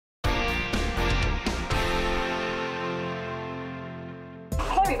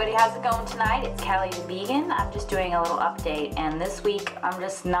everybody, how's it going tonight? It's Callie the Vegan. I'm just doing a little update, and this week I'm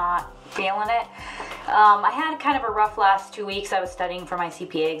just not feeling it. I had kind of a rough last 2 weeks. I was studying for my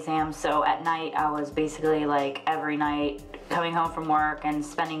CPA exam, so at night I was basically like every night coming home from work and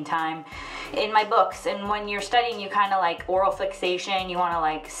spending time in my books. And when you're studying, you kind of like oral fixation. You want to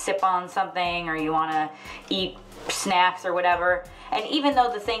like sip on something, or you want to eat snacks or whatever. And even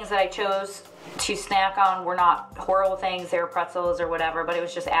though the things that I chose to snack on were not horrible things, they were pretzels or whatever, but it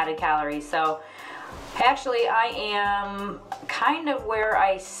was just added calories. So actually I am kind of where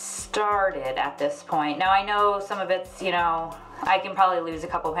I started at this point. Now I know some of it's, you know, I can probably lose a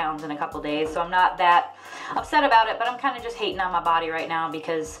couple pounds in a couple days, so I'm not that upset about it, but I'm kind of just hating on my body right now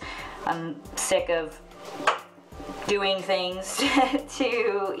because I'm sick of doing things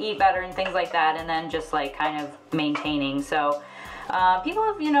to eat better and things like that, and then just like kind of maintaining. So people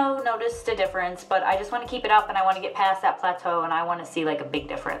have, you know, noticed a difference, but I just want to keep it up, and I want to get past that plateau, and I want to see like a big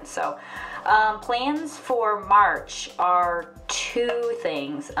difference. So plans for March are two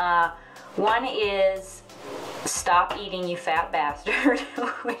things. One is stop eating, you fat bastard,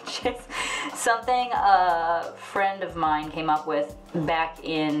 which is something a friend of mine came up with back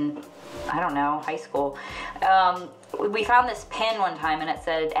in, I don't know, high school. We found this pin one time, and it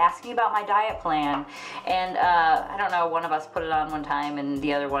said, ask me about my diet plan. And I don't know, one of us put it on one time, and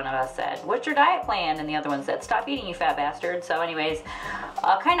the other one of us said, what's your diet plan? And the other one said, stop eating, you fat bastard. So anyways,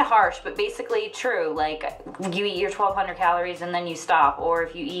 kind of harsh, but basically true. Like, you eat your 1,200 calories and then you stop. Or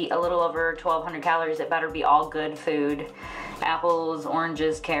if you eat a little over 1,200 calories, it better be all good food. Apples,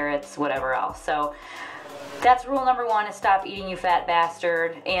 oranges, carrots, whatever else. So that's rule number one, is stop eating, you fat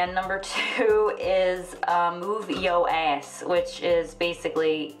bastard. And number two is move yo ass, which is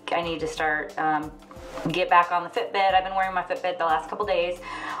basically I need to start get back on the Fitbit. I've been wearing my Fitbit the last couple days,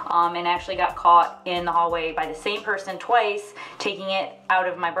 and actually got caught in the hallway by the same person twice, taking it out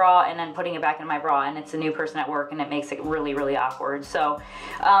of my bra and then putting it back in my bra, and it's a new person at work, and it makes it really, really awkward. So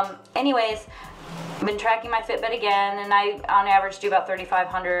anyways, I've been tracking my Fitbit again, and I on average do about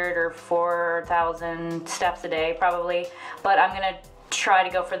 3,500 or 4,000 steps a day probably, but I'm gonna try to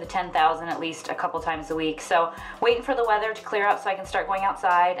go for the 10,000 at least a couple times a week. So waiting for the weather to clear up so I can start going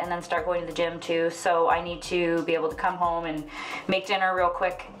outside and then start going to the gym too. So I need to be able to come home and make dinner real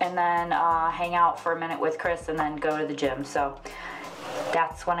quick, and then hang out for a minute with Chris, and then go to the gym. So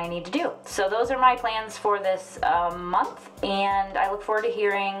that's what I need to do. So those are my plans for this month, and I look forward to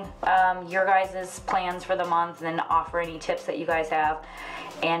hearing your guys' plans for the month, and then offer any tips that you guys have.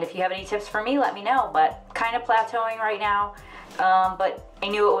 And if you have any tips for me, let me know. But kind of plateauing right now, but I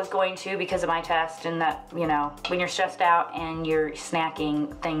knew it was going to because of my test, and that, you know, when you're stressed out and you're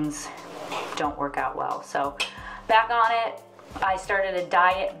snacking, things don't work out well. So back on it. I started a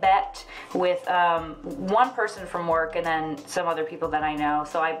diet bet with one person from work and then some other people that I know.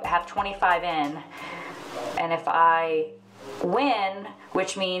 So I have 25 in, and if I win,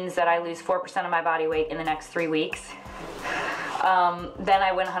 which means that I lose 4% of my body weight in the next 3 weeks, then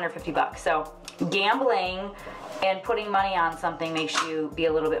I win 150 bucks. So gambling and putting money on something makes you be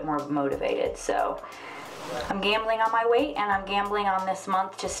a little bit more motivated. So I'm gambling on my weight, and I'm gambling on this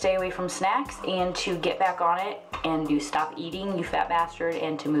month to stay away from snacks and to get back on it and to stop eating, you fat bastard,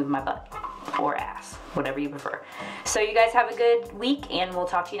 and to move my butt or ass, whatever you prefer. So you guys have a good week, and we'll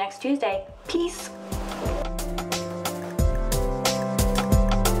talk to you next Tuesday. Peace.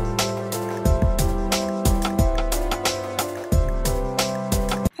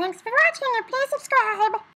 Thanks for watching, and please subscribe.